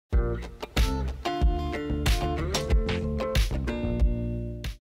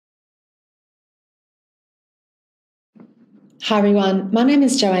Hi everyone, my name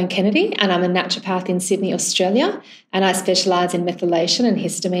is Joanne Kennedy and I'm a naturopath in Sydney, Australia, and I specialise in methylation and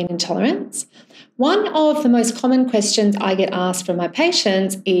histamine intolerance. One of the most common questions I get asked from my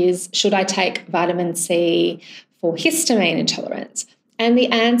patients is, should I take vitamin C for histamine intolerance? And the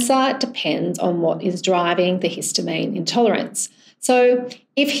answer depends on what is driving the histamine intolerance. So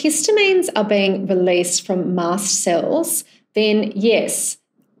if histamines are being released from mast cells, then yes,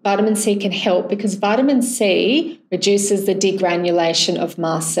 vitamin C can help because vitamin C reduces the degranulation of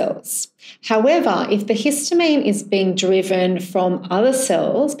mast cells. However, if the histamine is being driven from other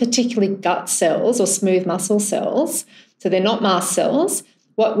cells, particularly gut cells or smooth muscle cells, so they're not mast cells,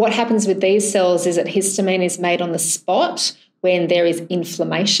 what happens with these cells is that histamine is made on the spot when there is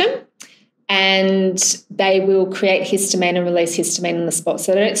inflammation, and they will create histamine and release histamine on the spot.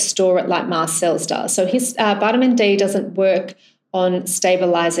 So they don't store it like mast cells does. So vitamin D doesn't work on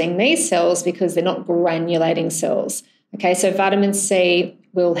stabilizing these cells because they're not granulating cells. Okay, so vitamin C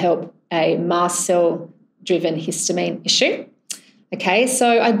will help a mast cell-driven histamine issue. Okay,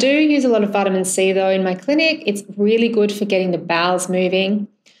 so I do use a lot of vitamin C though in my clinic. It's really good for getting the bowels moving.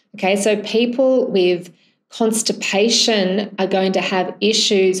 Okay, so people with constipation are going to have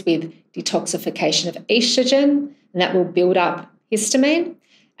issues with detoxification of estrogen, and that will build up histamine.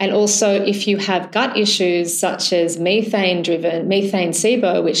 And also, if you have gut issues such as methane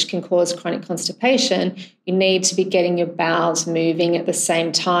SIBO, which can cause chronic constipation, you need to be getting your bowels moving at the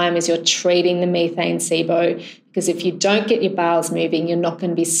same time as you're treating the methane SIBO, because if you don't get your bowels moving, you're not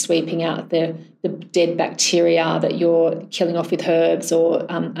going to be sweeping out the dead bacteria that you're killing off with herbs or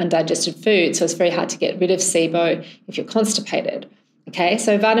undigested food. So it's very hard to get rid of SIBO if you're constipated. Okay,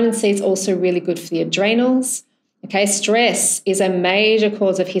 so vitamin C is also really good for the adrenals. Okay, stress is a major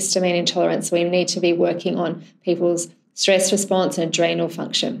cause of histamine intolerance. We need to be working on people's stress response and adrenal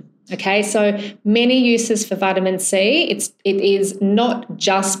function. Okay, so many uses for vitamin C. It is not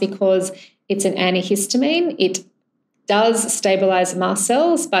just because it's an antihistamine. It does stabilize mast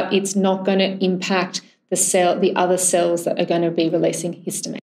cells, but it's not going to impact the other cells that are going to be releasing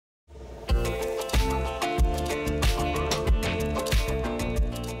histamine.